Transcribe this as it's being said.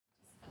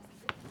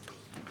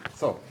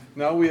So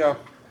now we are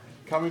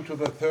coming to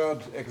the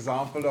third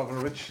example of a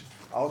rich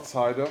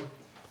outsider,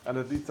 and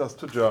it leads us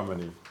to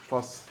Germany.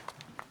 Schloss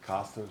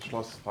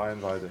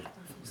Freienwalde.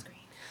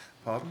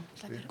 Pardon?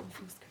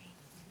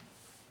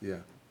 Yeah.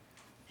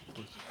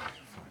 Fine.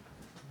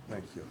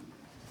 Thank you.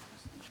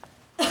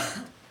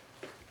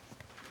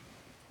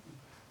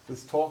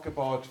 This talk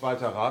about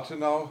Walter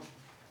Rathenau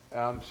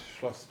and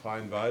Schloss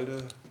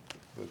Freienwalde,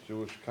 the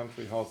Jewish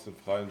country house in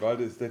Freienwalde,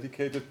 is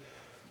dedicated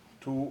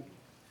to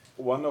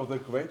one of the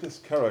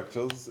greatest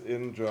characters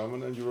in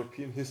German and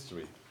European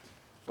history.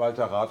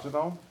 Walter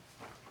Rathenau,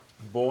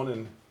 born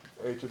in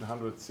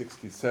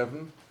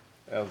 1867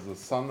 as the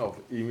son of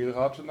Emil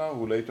Rathenau,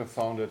 who later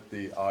founded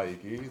the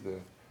AEG, the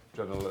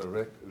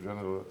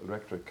General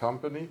Electric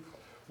Company,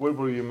 will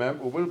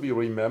be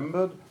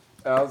remembered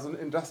as an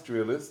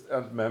industrialist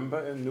and member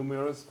in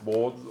numerous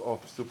boards of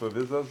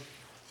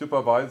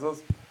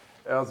supervisors,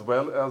 as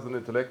well as an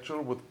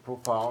intellectual with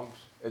profound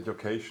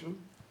education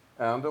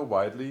and a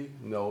widely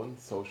known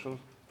social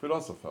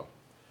philosopher.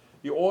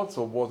 He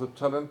also was a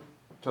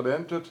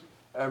talented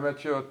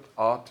amateur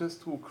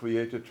artist who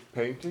created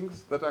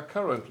paintings that are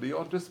currently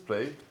on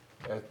display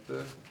at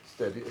the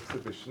Steady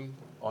exhibition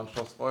on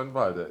Schloss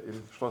Freienwalde,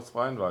 in Schloss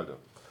Freienwalde.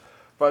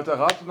 Walter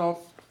Rathenau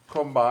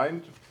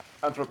combined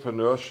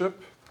entrepreneurship,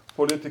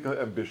 political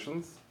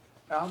ambitions,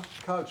 and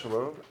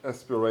cultural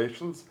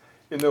aspirations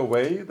in a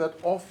way that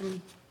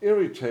often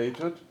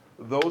irritated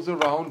those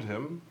around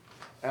him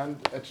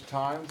and at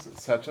times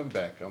set him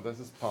back. And this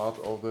is part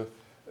of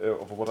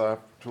what I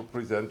have to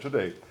present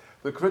today.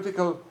 The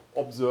critical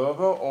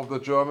observer of the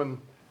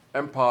German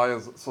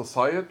Empire's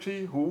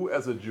society, who,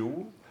 as a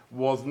Jew,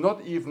 was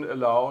not even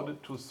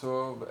allowed to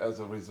serve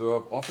as a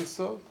reserve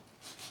officer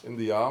in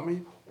the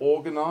army,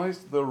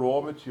 organized the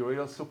raw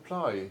material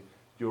supply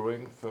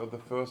during the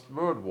First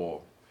World War.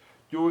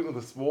 During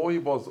this war, he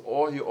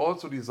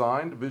also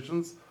designed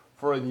visions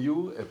for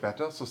a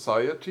better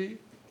society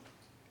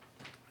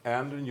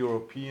and in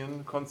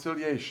European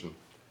conciliation.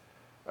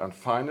 And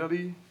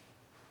finally,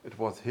 it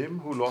was him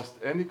who lost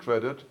any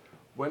credit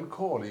when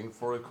calling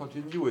for a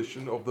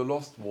continuation of the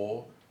lost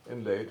war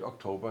in late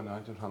October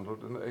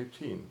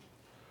 1918.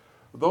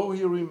 Though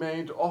he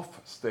remained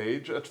off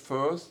stage at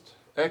first,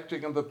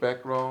 acting in the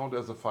background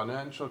as a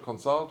financial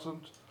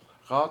consultant,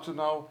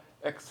 Rathenau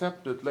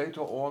accepted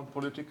later on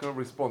political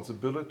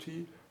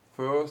responsibility,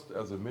 first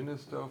as a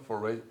minister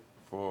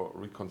for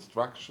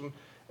reconstruction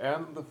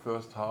and in the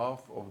first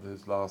half of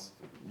his last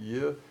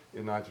year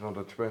in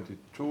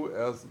 1922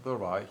 as the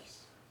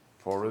Reich's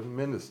foreign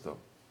minister.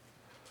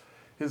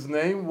 His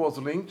name was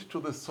linked to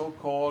the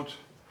so-called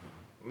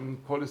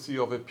policy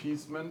of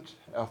appeasement,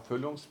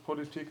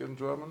 Erfüllungspolitik in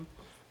German,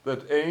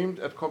 that aimed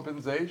at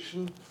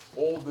compensation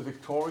of the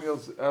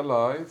victorious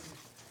allies,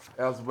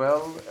 as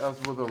well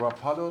as with the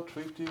Rapallo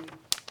Treaty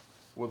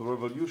with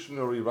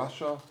revolutionary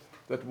Russia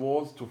that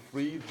was to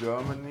free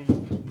Germany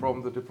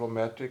from the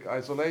diplomatic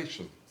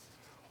isolation.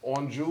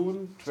 On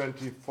June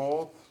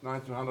 24,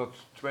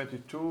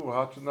 1922,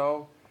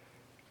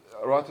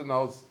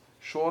 Rathenau's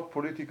short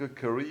political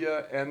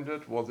career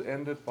was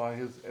ended by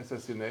his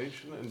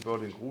assassination in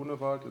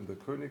Berlin-Grunewald in the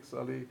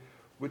Königsallee,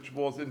 which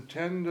was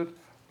intended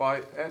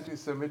by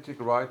anti-Semitic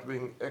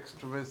right-wing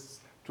extremists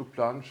to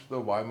plunge the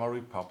Weimar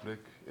Republic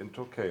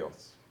into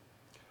chaos.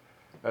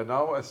 And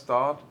now I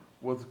start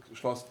with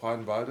Schloss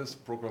Freienwalde's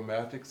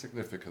programmatic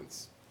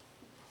significance.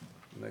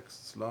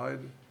 Next slide.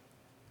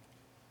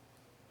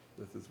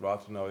 This is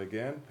Rathenau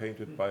again,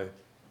 painted by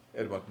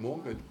Edward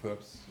Munch, and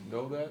perhaps you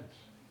know that,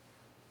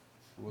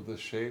 with the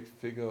shaped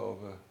figure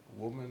of a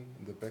woman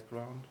in the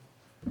background.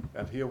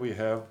 And here we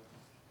have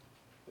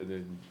in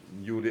a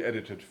newly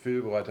edited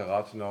film, Walter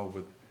Rathenau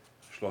with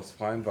Schloss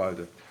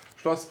Freienwalde.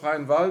 Schloss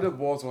Freienwalde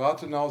was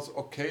Rathenau's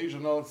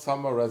occasional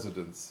summer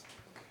residence.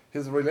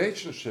 His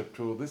relationship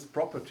to this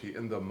property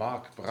in the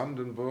Mark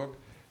Brandenburg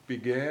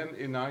began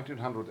in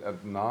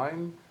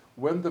 1909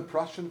 when the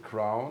Prussian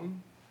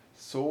crown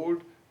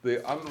sold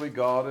the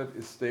unregarded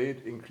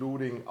estate,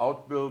 including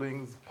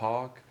outbuildings,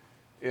 park,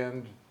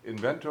 and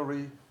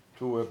inventory,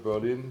 to a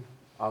Berlin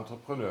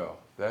entrepreneur,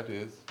 that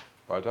is,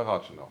 Walter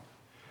Rathenau.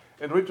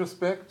 In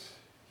retrospect,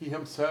 he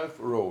himself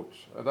wrote,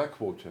 and I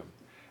quote him,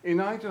 "In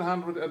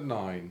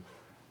 1909,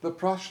 the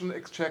Prussian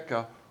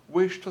exchequer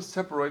wished to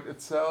separate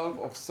itself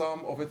of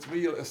some of its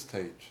real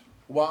estate,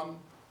 one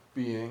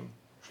being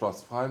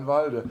Schloss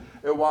Freienwalde,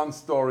 a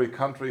one-story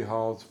country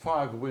house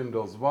 5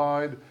 windows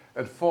wide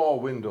and 4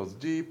 windows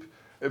deep,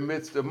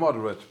 amidst a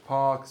moderate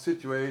park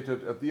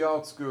situated at the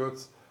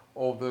outskirts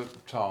of the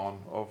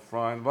town of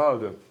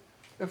Freienwalde.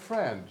 A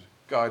friend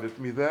guided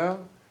me there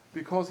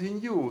because he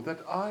knew that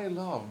I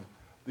loved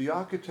the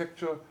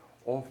architecture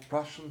of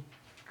Prussian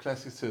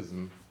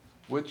classicism,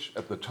 which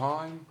at the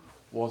time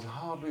was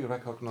hardly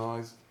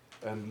recognized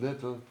and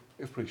little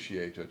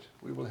appreciated."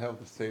 We will have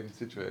the same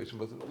situation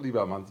with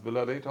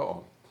Liebermannsvilla later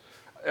on.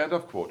 End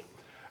of quote.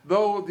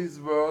 Though these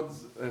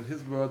words and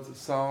his words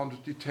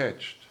sound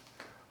detached,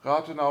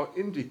 Rathenau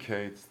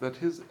indicates that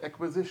his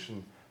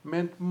acquisition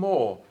meant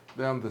more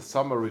than the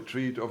summer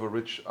retreat of a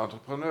rich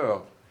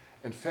entrepreneur.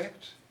 In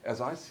fact, as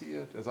I see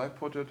it, as I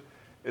put it,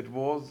 it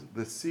was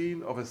the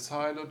scene of a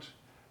silent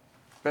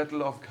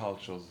battle of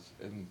cultures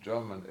in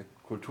German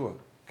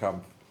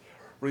Kulturkampf,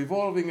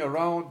 revolving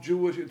around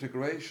Jewish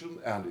integration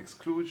and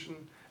exclusion,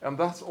 and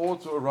thus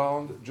also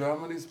around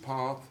Germany's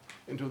path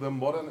into the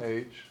modern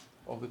age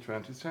of the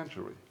 20th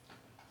century.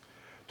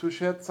 To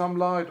shed some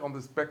light on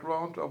this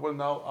background, I will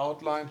now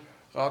outline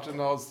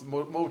Rathenau's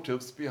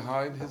motives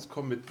behind his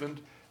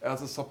commitment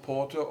as a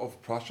supporter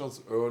of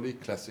Prussia's early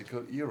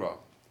classical era.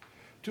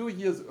 2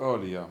 years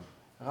earlier,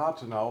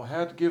 Rathenau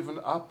had given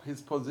up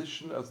his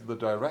position as the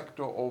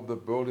director of the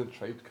Berlin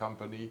Trade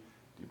Company,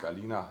 die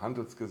Berliner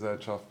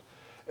Handelsgesellschaft.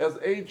 As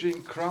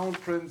aging crown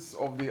prince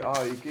of the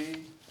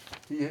AEG,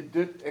 he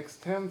did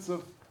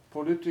extensive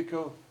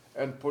political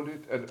and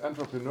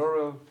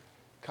entrepreneurial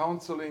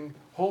counseling,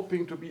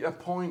 hoping to be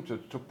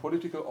appointed to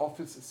political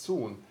office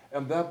soon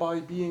and thereby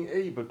being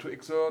able to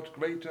exert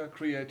greater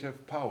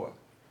creative power.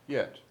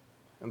 Yet,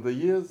 in the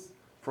years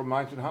from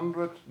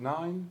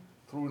 1909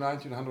 through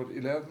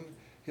 1911,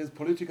 his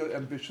political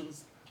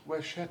ambitions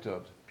were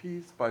shattered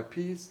piece by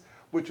piece,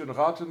 which in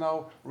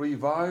Rathenau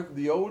revived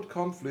the old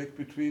conflict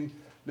between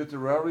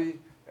literary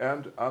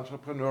and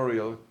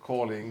entrepreneurial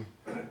calling,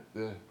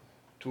 the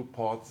two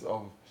parts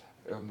of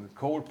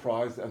coal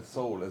price and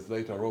soul, as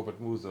later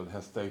Robert Musil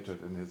has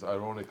stated in his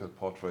ironical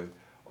portrait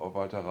of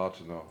Walter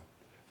Rathenau,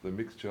 the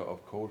mixture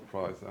of coal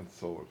price and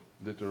soul,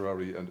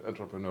 literary and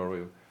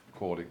entrepreneurial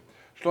calling.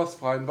 Schloss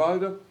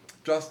Freienwalde,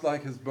 just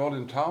like his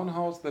Berlin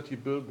townhouse that he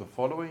built the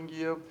following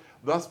year,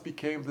 thus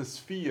became the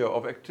sphere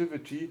of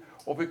activity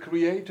of a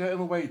creator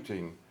in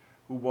waiting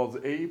who was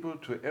able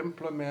to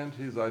implement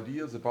his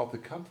ideas about the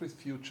country's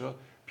future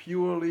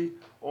purely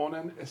on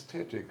an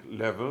aesthetic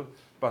level,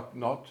 but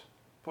not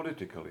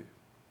politically.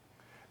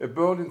 A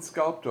Berlin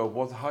sculptor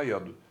was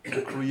hired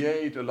to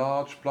create a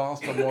large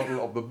plaster model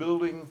of the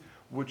building,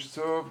 which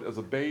served as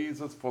a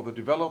basis for the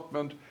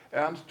development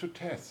and to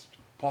test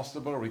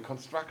possible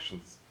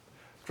reconstructions.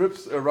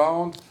 Trips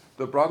around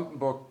the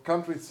Brandenburg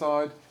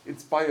countryside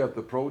inspired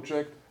the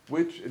project,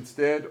 which,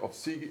 instead of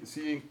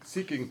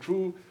seeking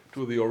true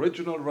to the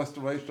original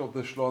restoration of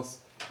the Schloss,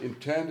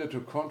 intended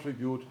to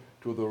contribute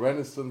to the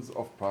renaissance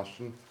of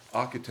Prussian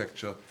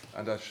architecture.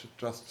 And I should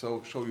just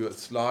show you a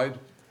slide.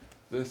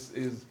 This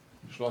is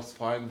Schloss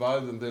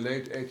Freienwalde in the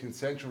late 18th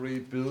century,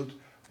 built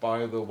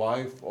by the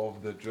wife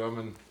of the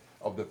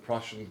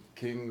Prussian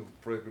King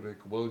Frederick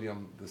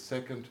William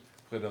II,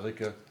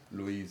 Friederike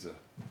Luise.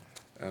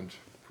 And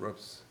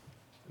perhaps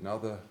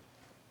another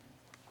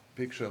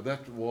picture,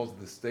 that was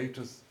the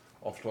status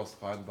of Schloss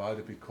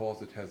Freienwalde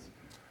because it has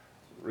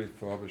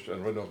refurbished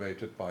and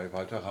renovated by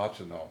Walter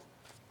Rathenau.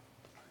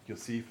 You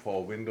see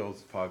 4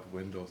 windows, 5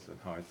 windows in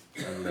height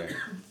and length.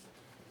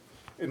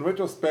 In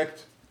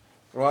retrospect,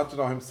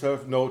 Rathenau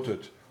himself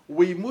noted,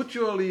 "We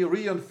mutually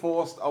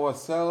reinforced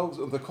ourselves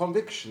in the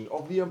conviction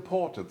of the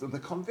importance,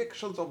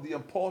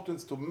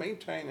 to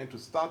maintain and to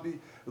study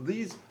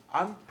these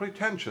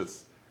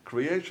unpretentious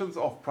creations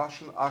of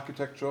Prussian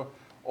architecture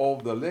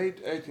of the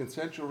late 18th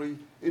century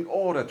in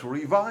order to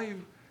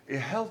revive a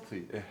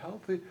healthy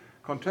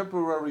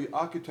contemporary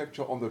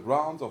architecture on the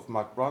grounds of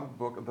Mark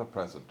Brandenburg in the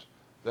present."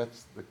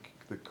 That's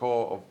the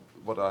core of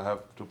what I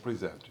have to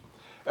present.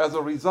 As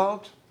a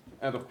result,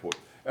 end of quote,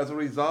 as a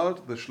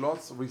result, the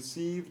Schloss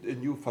received a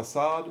new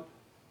facade,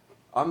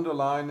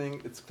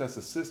 underlining its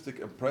classicistic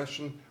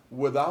impression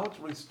without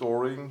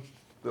restoring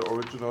the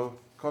original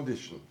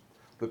condition.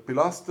 The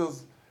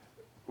pilasters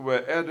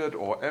were added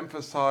or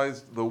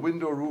emphasized, the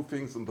window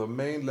roofings in the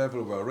main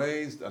level were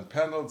raised and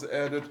panels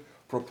added,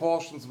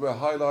 proportions were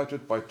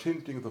highlighted by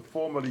tinting the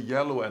formerly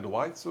yellow and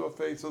white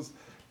surfaces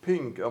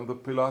pink and the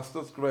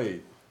pilasters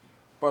gray.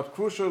 But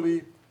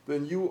crucially, the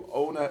new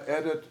owner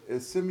added a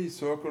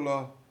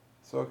semicircular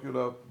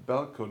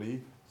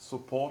balcony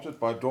supported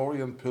by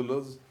Dorian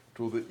pillars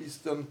to the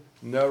eastern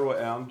narrow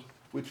end,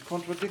 which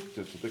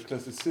contradicted the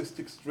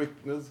classicistic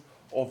strictness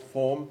of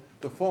form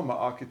the former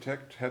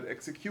architect had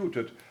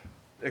executed,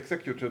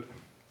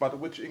 but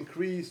which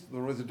increased the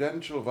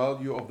residential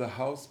value of the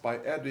house by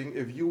adding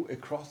a view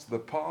across the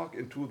park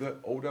into the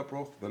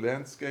Oderbruch, the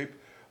landscape,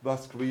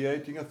 thus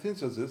creating a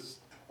synthesis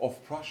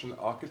of Prussian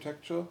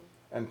architecture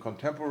and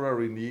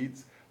contemporary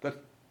needs that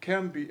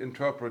can be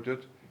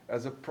interpreted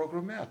as a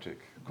programmatic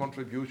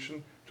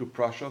contribution to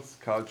Prussia's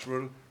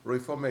cultural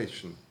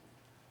reformation.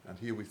 And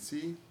here we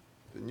see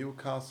the new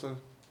castle.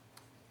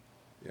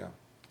 Yeah,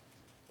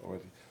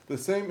 already. The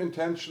same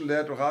intention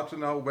led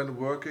Rathenau when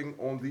working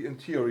on the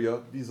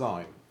interior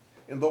design.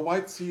 In the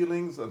white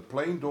ceilings and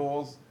plain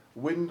doors,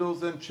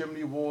 windows and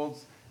chimney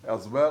walls,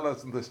 as well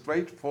as in the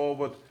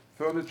straightforward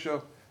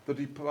furniture, the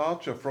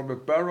departure from a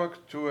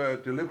baroque to a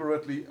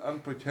deliberately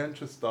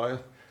unpretentious style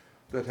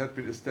that had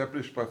been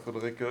established by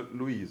Friederike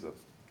Luise.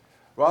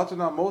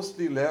 Rathenau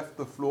mostly left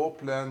the floor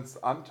plans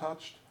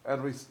untouched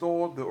and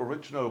restored the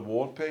original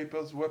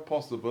wallpapers where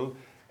possible,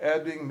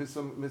 adding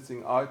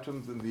missing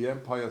items in the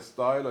Empire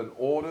style in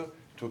order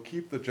to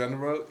keep the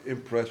general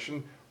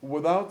impression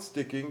without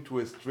sticking to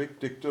a strict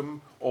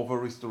dictum of a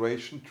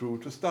restoration true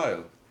to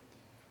style.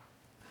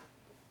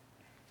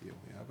 Here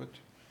we have it,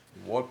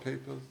 the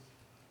wallpapers.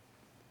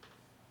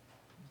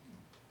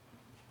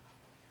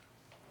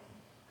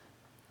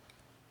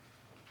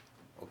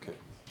 Okay.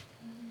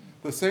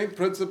 The same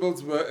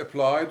principles were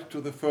applied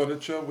to the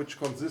furniture, which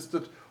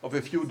consisted of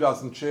a few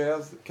dozen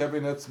chairs,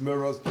 cabinets,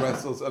 mirrors,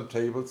 dressers, and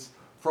tables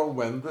from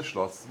when the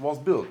Schloss was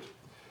built.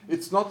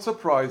 It's not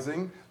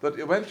surprising that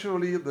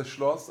eventually the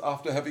Schloss,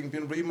 after having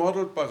been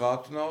remodeled by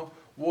Rathenau,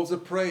 was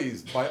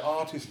appraised by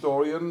art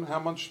historian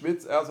Hermann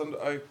Schmitz as, and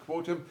I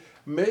quote him,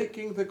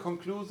 making the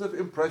conclusive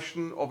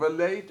impression of a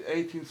late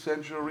 18th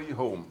century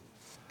home.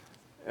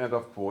 End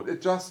of quote.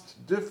 It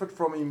just differed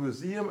from a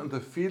museum in the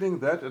feeling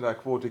that, and I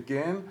quote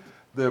again,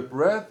 the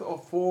breath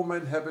of former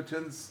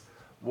inhabitants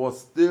was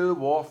still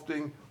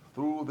wafting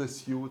through the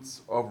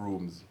suites of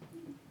rooms.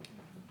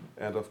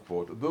 End of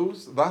quote.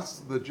 Thus,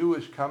 the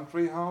Jewish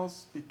country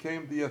house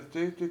became the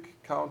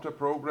aesthetic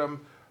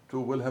counter-program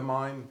to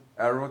Wilhelmine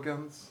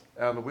arrogance,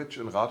 and which,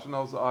 in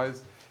Rathenau's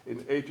eyes, in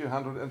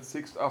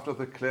 1806, after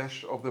the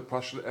clash of the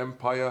Prussian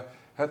Empire,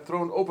 had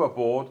thrown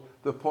overboard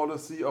the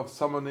policy of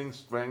summoning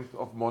strength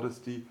of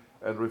modesty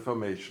and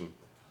reformation.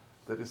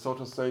 That is, so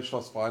to say,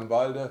 Schloss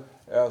Freienwalde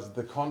as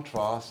the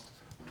contrast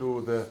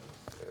to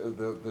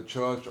the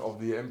church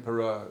of the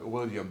Emperor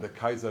William, the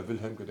Kaiser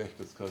Wilhelm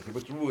Gedächtniskirche,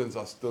 which ruins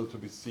are still to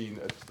be seen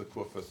at the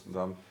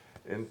Kurfürstendamm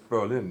in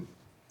Berlin.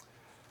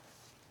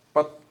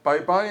 But by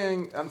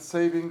buying and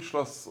saving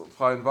Schloss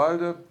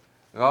Freienwalde,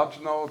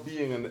 Rathenau,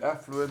 being an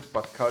affluent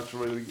but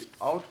culturally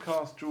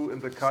outcast Jew in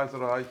the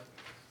Kaiserreich,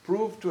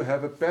 proved to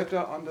have a better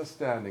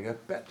understanding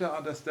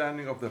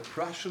of the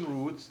Prussian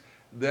roots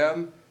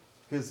than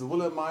his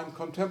Wilhelmine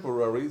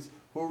contemporaries,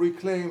 who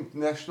reclaimed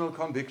national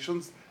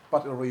convictions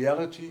but in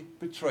reality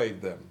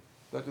betrayed them.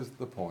 That is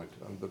the point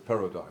and the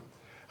paradigm.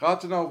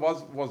 Rathenau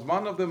was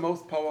one of the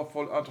most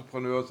powerful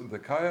entrepreneurs in the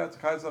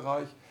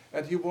Kaiserreich,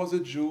 and he was a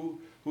Jew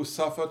who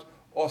suffered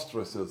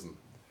ostracism.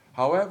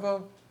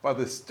 However, by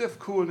the stiff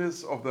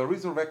coolness of the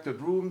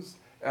resurrected rooms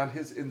and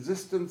his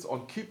insistence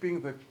on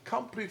keeping the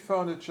complete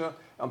furniture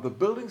and the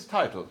building's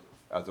title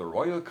as a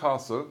royal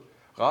castle,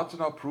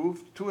 Rathenau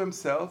proved to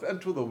himself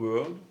and to the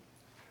world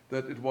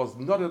that it was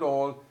not at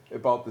all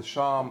about the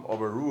charm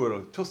of a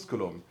rural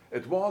Tusculum.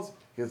 It was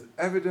his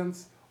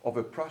evidence of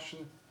a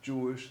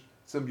Prussian-Jewish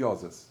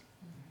symbiosis.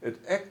 It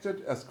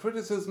acted as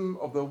criticism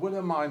of the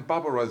Wilhelmine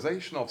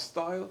barbarization of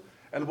style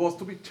and was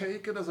to be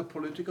taken as a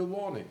political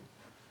warning.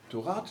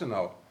 To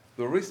Rathenau,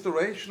 the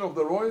restoration of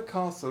the royal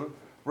castle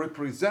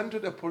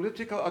represented a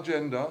political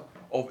agenda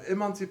of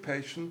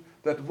emancipation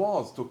that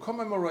was to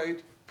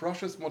commemorate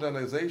Prussia's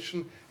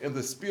modernization in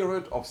the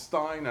spirit of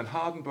Stein and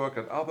Hardenberg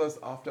and others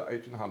after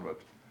 1800.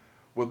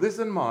 With this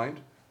in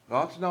mind,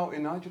 Rathenau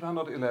in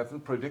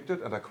 1911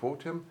 predicted, and I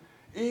quote him,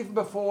 even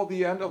before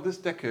the end of this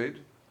decade,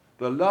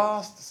 the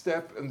last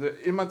step in the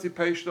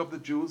emancipation of the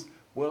Jews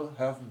will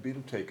have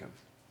been taken.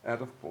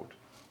 End of quote.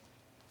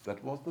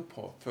 That was the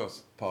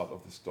first part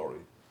of the story.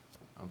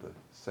 And the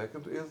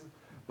second is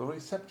the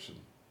reception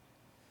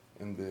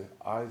in the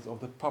eyes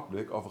of the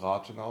public of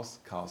Rathenau's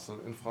castle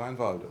in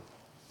Freienwalde.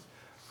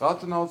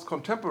 Rathenau's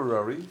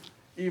contemporary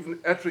even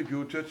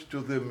attributed to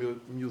the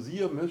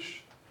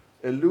museumish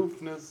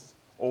aloofness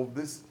of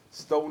this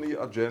stony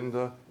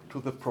agenda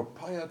to the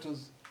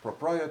proprietor's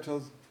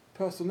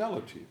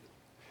personality.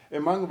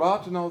 Among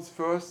Rathenau's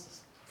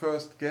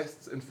first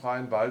guests in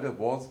Freienwalde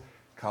was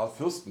Karl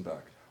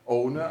Fürstenberg,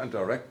 owner and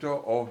director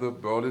of the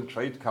Berlin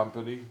Trade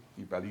Company,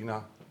 die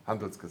Berliner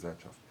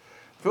Handelsgesellschaft.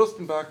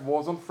 Fürstenberg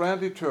was on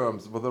friendly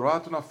terms with the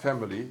Rathenau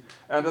family,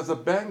 and as a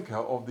banker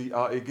of the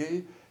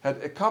AEG had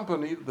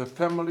accompanied the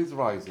family's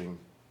rising.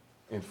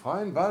 In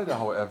Freienwalde,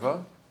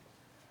 however,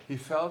 he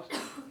felt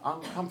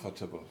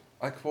uncomfortable.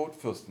 I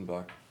quote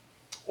Fürstenberg.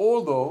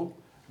 Although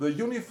the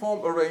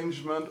uniform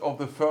arrangement of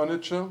the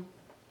furniture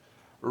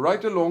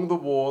right along the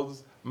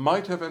walls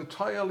might have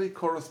entirely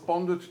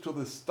corresponded to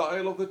the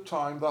style of the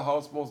time the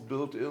house was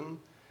built in,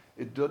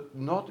 it did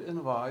not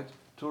invite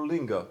to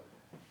linger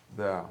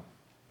there.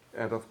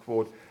 End of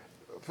quote.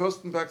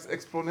 Fürstenberg's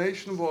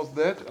explanation was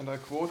that, and I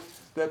quote,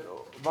 that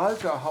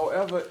Walter,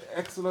 however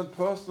excellent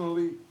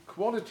personally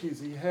qualities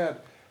he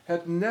had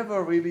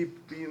never really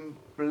been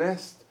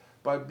blessed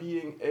by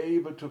being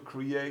able to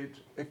create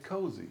a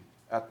cozy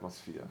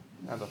atmosphere.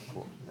 End of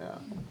quote. Yeah,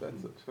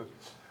 that's it.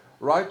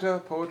 Writer,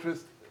 poetry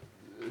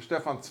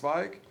Stefan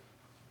Zweig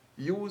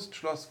used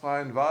Schloss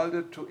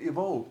Freienwalde to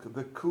evoke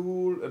the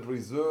cool and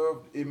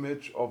reserved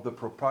image of the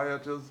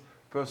proprietor's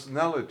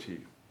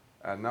personality.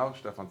 And now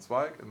Stefan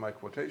Zweig, in my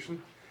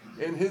quotation,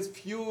 in his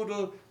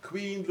feudal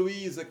Queen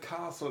Louise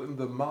castle in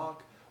the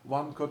Mark,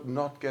 one could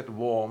not get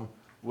warm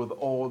with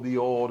all the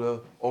order,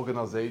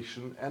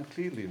 organization, and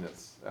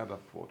cleanliness. End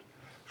of quote.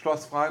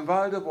 Schloss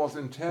Freienwalde was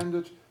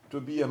intended to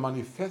be a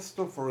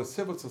manifesto for a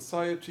civil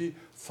society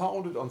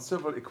founded on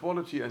civil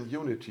equality and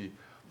unity.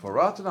 For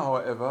Rathenau,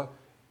 however,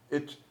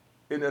 it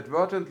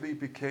inadvertently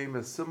became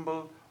a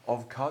symbol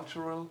of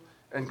cultural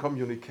and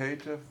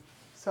communicative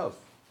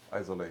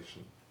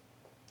self-isolation.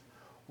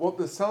 What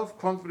the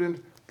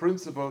self-confident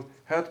principle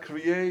had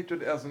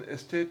created as an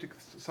aesthetic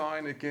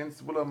sign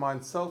against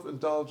Wilhelmine's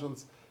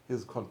self-indulgence,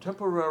 his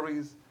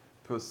contemporaries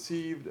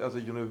perceived as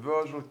a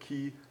universal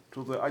key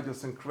to the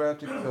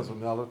idiosyncratic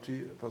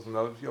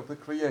personality of the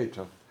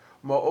creator.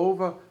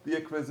 Moreover, the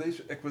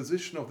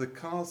acquisition of the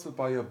castle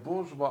by a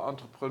bourgeois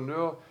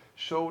entrepreneur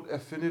showed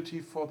affinity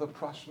for the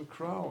Prussian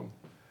crown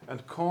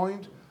and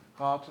coined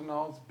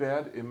Rathenau's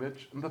bad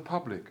image in the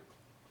public.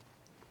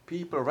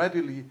 People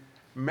readily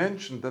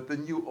mentioned that the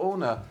new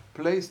owner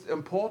placed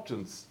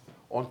importance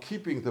on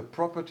keeping the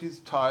property's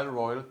tile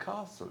royal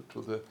castle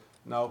to the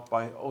now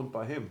owned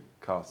by him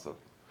castle.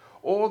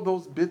 All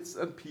those bits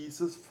and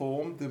pieces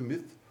formed the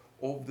myth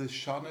of the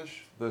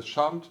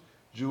shunned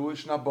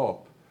Jewish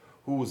Nabob,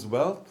 whose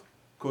wealth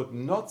could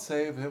not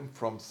save him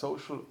from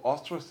social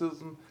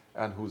ostracism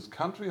and whose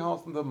country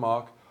house in the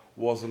Mark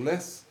was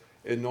less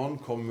a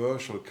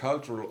non-commercial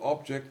cultural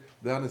object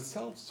than a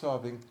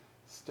self-serving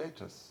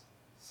status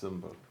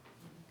symbol.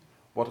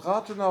 What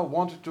Rathenau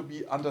wanted to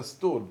be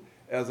understood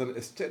as an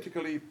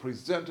aesthetically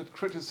presented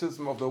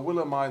criticism of the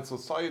Wilhelmine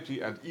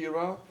society and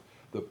era,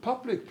 the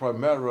public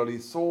primarily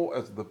saw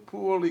as the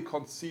poorly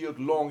concealed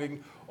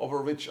longing of a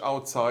rich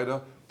outsider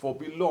for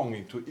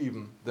belonging to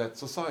even that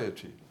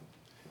society.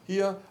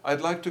 Here, I'd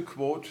like to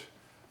quote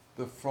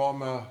the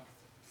former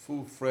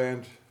Fou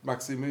friend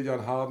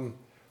Maximilian Harden,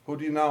 who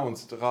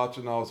denounced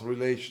Rathenau's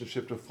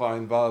relationship to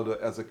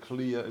Freienwalde as a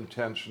clear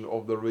intention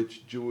of the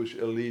rich Jewish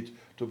elite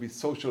to be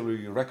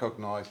socially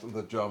recognized in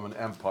the German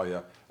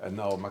Empire. And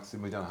now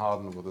Maximilian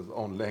Harden, with his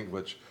own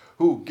language,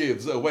 who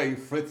gives away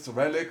Fritz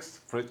relics,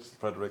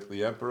 Frederick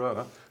the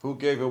Emperor, who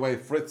gave away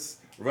Fritz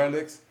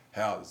relics,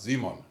 Herr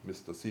Simon,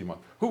 Mr. Simon,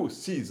 who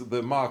sees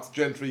the Marx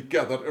gentry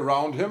gathered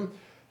around him,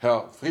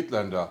 Herr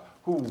Friedlander,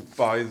 who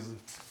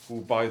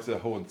buys a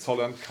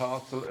Hohenzollern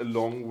castle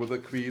along with the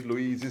Queen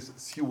Louise's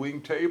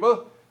sewing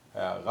table,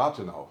 Herr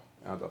Rathenau,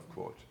 end of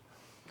quote.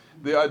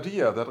 The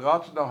idea that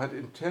Rathenau had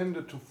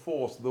intended to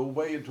force the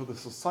way into the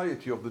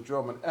society of the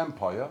German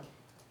Empire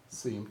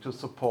seemed to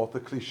support the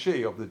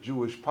cliché of the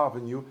Jewish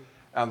parvenu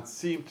and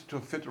seemed to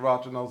fit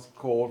Rathenau's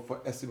call for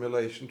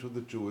assimilation to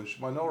the Jewish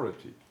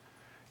minority.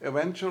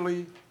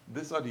 Eventually,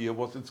 this idea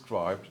was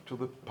inscribed to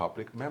the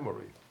public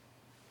memory.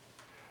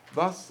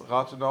 Thus,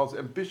 Rathenau's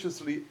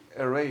ambitiously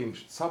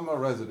arranged summer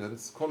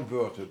residence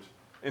converted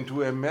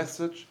into a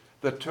message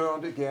that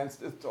turned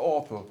against its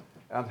author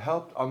and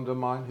helped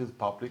undermine his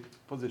public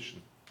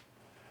position.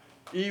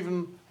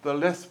 Even the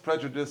less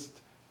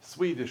prejudiced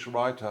Swedish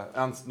writer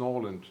Ernst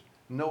Norlind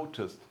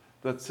noticed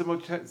that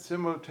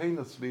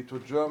simultaneously to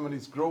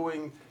Germany's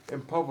growing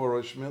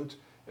impoverishment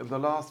in the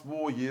last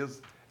war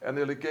years, an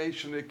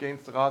allegation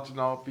against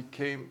Rathenau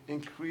became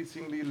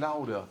increasingly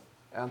louder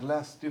and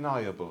less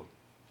deniable.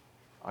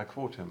 I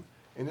quote him,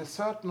 "In a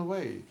certain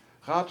way,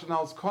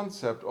 Rathenau's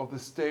concept of the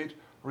state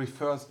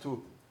refers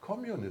to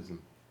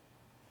communism.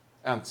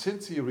 And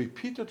since he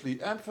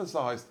repeatedly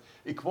emphasized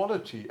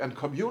equality and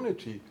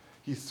community,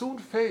 he soon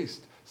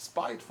faced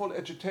spiteful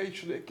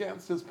agitation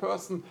against his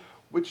person,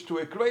 which to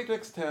a great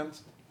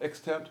extent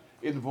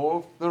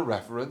involved the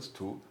reference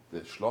to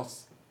the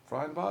Schloss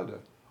Freienwalde.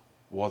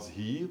 Was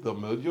he, the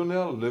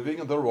millionaire living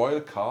in the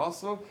royal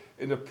castle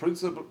in a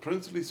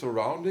princely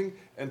surrounding,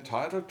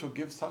 entitled to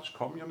give such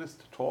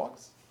communist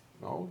talks?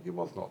 No, he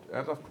was not."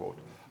 End of quote.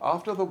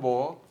 After the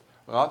war,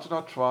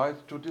 Rathenau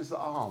tried to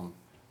disarm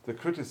the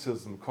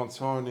criticism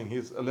concerning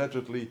his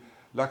allegedly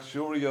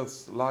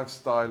luxurious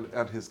lifestyle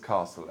and his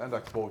castle. And I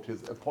quote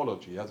his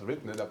apology. He has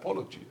written an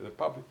apology, a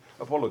public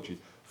apology.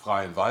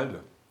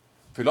 "Freienwalde,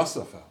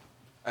 philosopher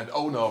and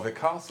owner of a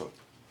castle.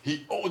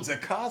 He owns a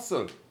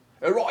castle,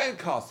 a royal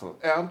castle."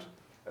 And,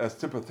 as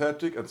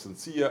sympathetic and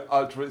sincere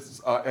altruists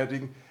are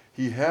adding,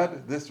 he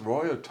had this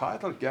royal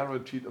title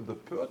guaranteed in the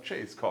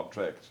purchase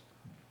contract.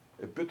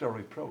 A bitter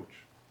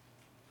reproach.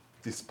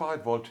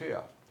 Despite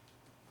Voltaire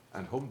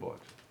and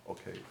Humboldt.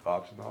 Okay,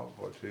 Rathenau,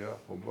 Voltaire,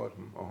 Humboldt.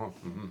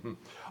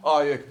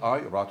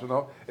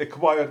 Rathenau,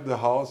 acquired the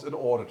house in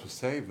order to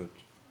save it.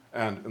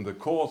 And in the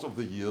course of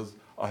the years,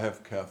 I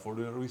have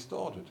carefully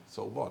restored it.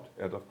 So what?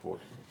 End of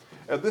quote.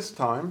 At this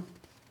time,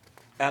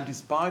 and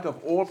despite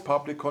of all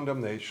public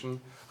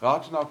condemnation,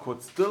 Rathenau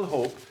could still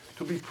hope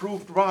to be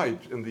proved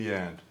right in the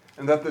end,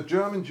 and that the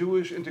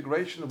German-Jewish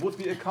integration would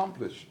be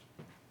accomplished.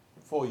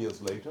 4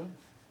 years later,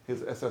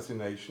 his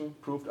assassination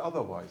proved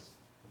otherwise.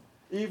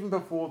 Even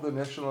before the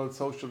National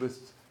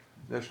Socialist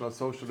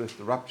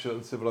rupture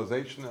in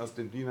civilization, as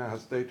Dindina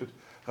has stated,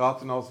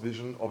 Rathenau's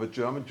vision of a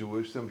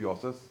German-Jewish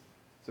symbiosis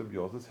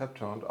had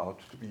turned out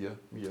to be a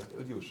mere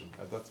illusion.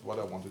 And that's what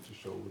I wanted to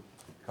show with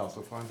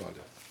Castle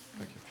Freienwalde.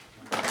 Thank you.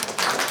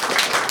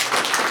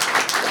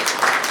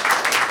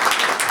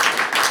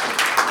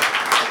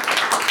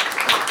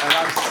 And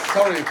I'm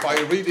sorry, by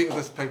reading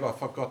this paper, I've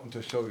forgotten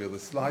to show you the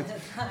slides.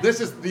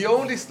 This is the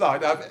only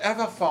slide I've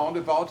ever found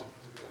about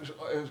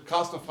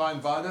Castle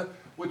Freienwalde,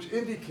 which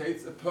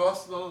indicates a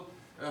personal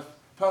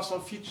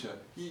feature.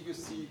 Here you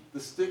see the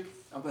stick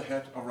and the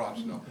head of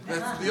Rathenau.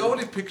 That's the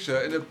only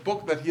picture in a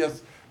book that he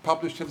has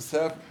published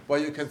himself where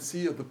you can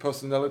see the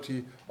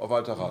personality of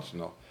Walter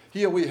Rathenau.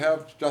 Here we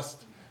have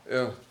just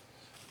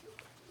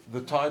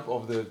the type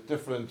of the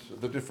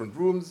different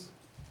rooms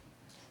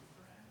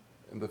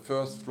in the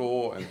first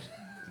floor,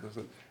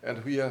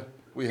 and here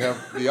we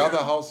have the other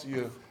house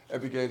here.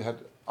 Abigail had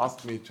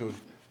asked me to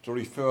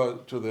refer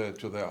to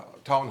the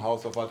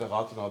townhouse of Walter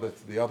Rathenau.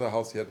 That's the other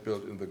house he had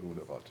built in the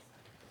Grunewald.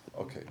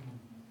 Okay,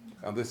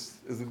 and this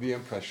is the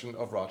impression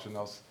of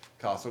Rathenau's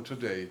castle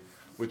today,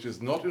 which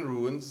is not in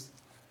ruins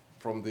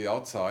from the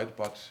outside,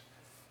 but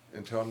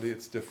internally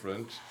it's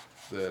different.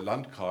 The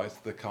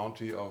Landkreis, the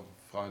county of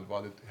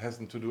Freienwald, it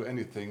hasn't to do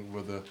anything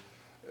with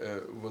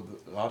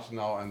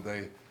Rathenau, and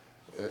they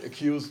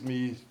accused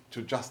me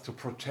to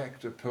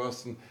protect a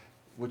person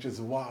which is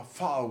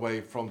far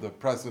away from the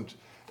present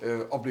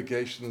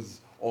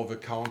obligations of the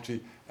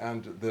county,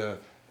 and the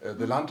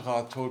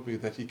Landrat told me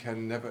that he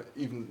can never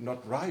even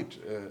not write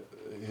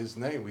his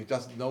name. He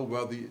doesn't know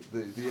where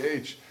the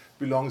age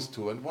belongs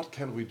to, and what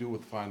can we do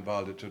with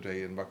Freienwalde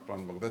today in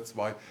Marktbrandenburg? That's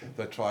why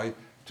they try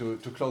to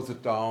close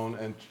it down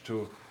and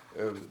to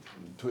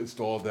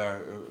install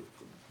their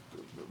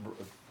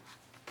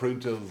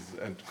printers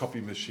and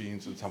copy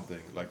machines and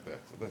something like that.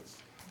 So that's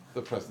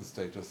the present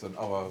status and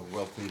our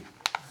wealthy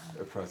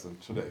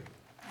present today.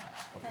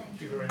 Okay.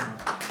 Thank you very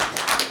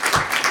much.